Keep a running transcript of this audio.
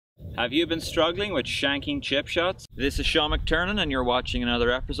Have you been struggling with shanking chip shots? This is Sean McTurnan and you're watching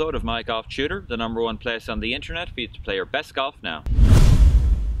another episode of My Golf Tutor, the #1 place on the internet for you to play your best golf now.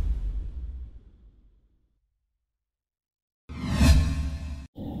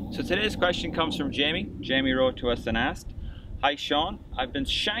 So today's question comes from Jamie. Jamie wrote to us and asked, "Hi Sean, I've been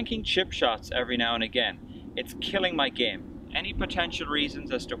shanking chip shots every now and again. It's killing my game. Any potential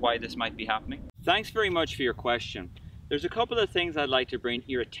reasons as to why this might be happening?" Thanks very much for your question. There's a couple of things I'd like to bring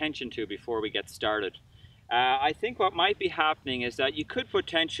your attention to before we get started. I think what might be happening is that you could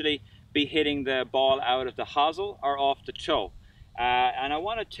potentially be hitting the ball out of the hosel or off the toe. And I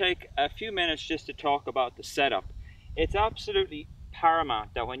want to take a few minutes just to talk about the setup. It's absolutely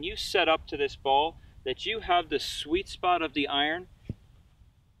paramount that when you set up to this ball, that you have the sweet spot of the iron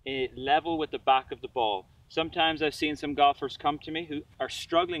level with the back of the ball. Sometimes I've seen some golfers come to me who are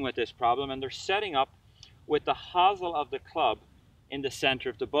struggling with this problem and they're setting up with the hosel of the club in the center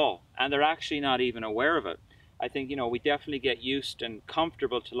of the ball, and they're actually not even aware of it. I think, we definitely get used and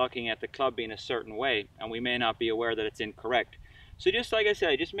comfortable to looking at the club being a certain way, and we may not be aware that it's incorrect. So just like I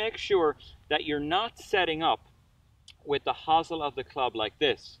said, just make sure that you're not setting up with the hosel of the club like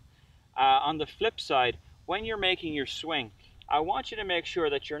this. On the flip side, when you're making your swing, I want you to make sure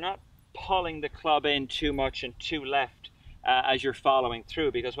that you're not pulling the club in too much and too left as you're following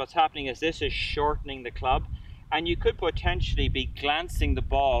through, because what's happening is this is shortening the club and you could potentially be glancing the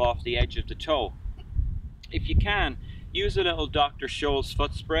ball off the edge of the toe. If you can, use a little Dr. Scholl's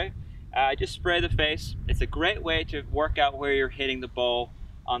foot spray. Just spray the face. It's a great way to work out where you're hitting the ball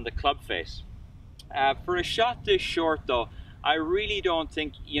on the club face. For a shot this short though, I really don't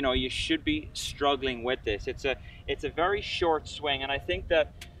think you should be struggling with this. It's a very short swing, and I think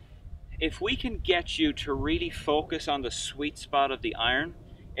that if we can get you to really focus on the sweet spot of the iron,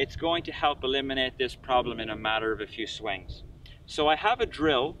 it's going to help eliminate this problem in a matter of a few swings. So I have a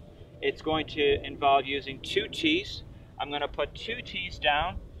drill. It's going to involve using 2 tees. I'm going to put 2 tees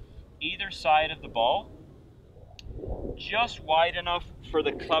down either side of the ball, just wide enough for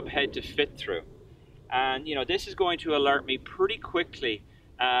the club head to fit through. And this is going to alert me pretty quickly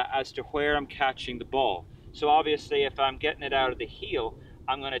as to where I'm catching the ball. So obviously if I'm getting it out of the heel,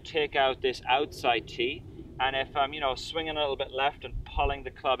 I'm going to take out this outside tee, and if I'm swinging a little bit left and pulling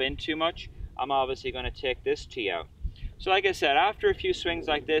the club in too much, I'm obviously going to take this tee out. So like I said, after a few swings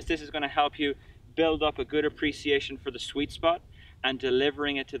like this is going to help you build up a good appreciation for the sweet spot and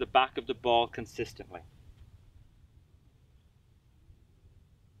delivering it to the back of the ball consistently.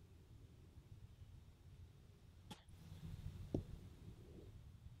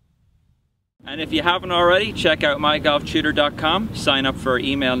 And if you haven't already, check out mygolftutor.com. Sign up for our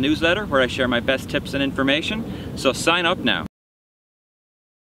email newsletter where I share my best tips and information. So sign up now.